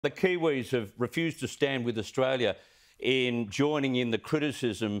The Kiwis have refused to stand with Australia in joining in the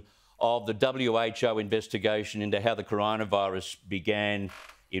criticism of the WHO investigation into how the coronavirus began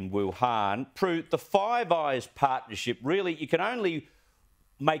in Wuhan. Prue, the Five Eyes partnership, really, you can only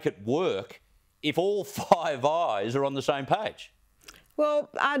make it work if all Five Eyes are on the same page. Well,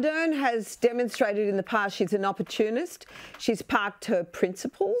 Ardern has demonstrated in the past she's an opportunist. She's parked her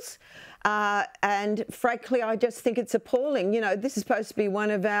principles. And frankly, I just think it's appalling. You know, this is supposed to be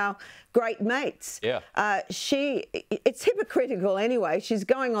one of our great mates. Yeah. It's hypocritical anyway. She's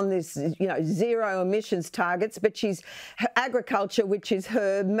going on this, you know, zero emissions targets, but her agriculture, which is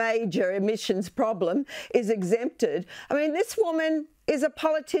her major emissions problem, is exempted. I mean, this woman is a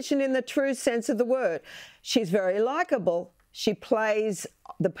politician in the true sense of the word. She's very likable. She plays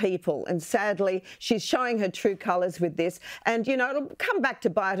the people, and sadly, she's showing her true colours with this. And, you know, it'll come back to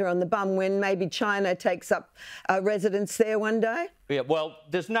bite her on the bum when maybe China takes up residence there one day. Yeah, well,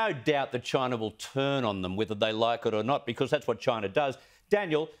 there's no doubt that China will turn on them, whether they like it or not, because that's what China does.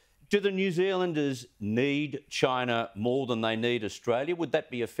 Daniel, do the New Zealanders need China more than they need Australia? Would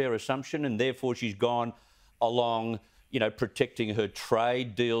that be a fair assumption? And therefore she's gone along, you know, protecting her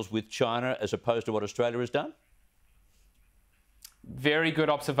trade deals with China as opposed to what Australia has done? Very good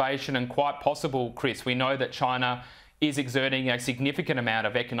observation, and quite possible, Chris. We know that China is exerting a significant amount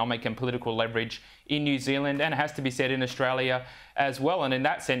of economic and political leverage in New Zealand, and it has to be said in Australia as well. And in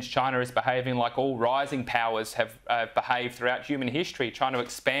that sense, China is behaving like all rising powers have behaved throughout human history, trying to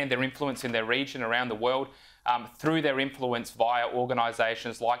expand their influence in their region around the world through their influence via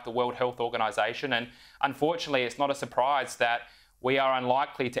organisations like the World Health Organization. And unfortunately, it's not a surprise that we are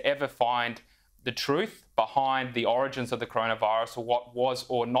unlikely to ever find the truth behind the origins of the coronavirus, or what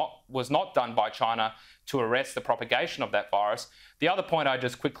was not done by China to arrest the propagation of that virus. The other point I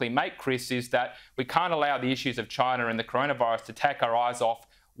just quickly make, Chris, is that we can't allow the issues of China and the coronavirus to take our eyes off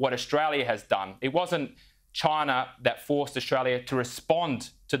what Australia has done. It wasn't China that forced Australia to respond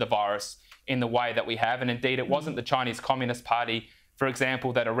to the virus in the way that we have, and indeed it wasn't the Chinese Communist Party, for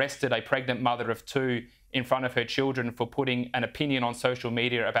example, that arrested a pregnant mother of two in front of her children for putting an opinion on social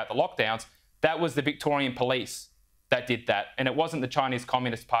media about the lockdowns. That was the Victorian police that did that. And it wasn't the Chinese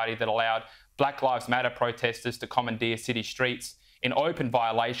Communist Party that allowed Black Lives Matter protesters to commandeer city streets in open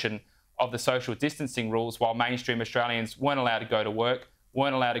violation of the social distancing rules, while mainstream Australians weren't allowed to go to work,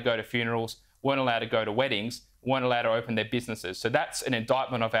 weren't allowed to go to funerals, weren't allowed to go to weddings, weren't allowed to open their businesses. So that's an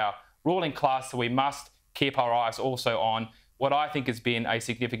indictment of our ruling class. So we must keep our eyes also on what I think has been a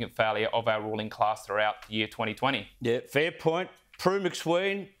significant failure of our ruling class throughout the year 2020. Yeah, fair point. Prue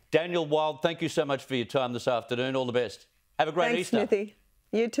MacSween, Daniel Wild, thank you so much for your time this afternoon. All the best. Have a great Easter. Thanks, Smithy.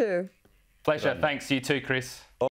 You too. Pleasure. Thanks. You too, Chris.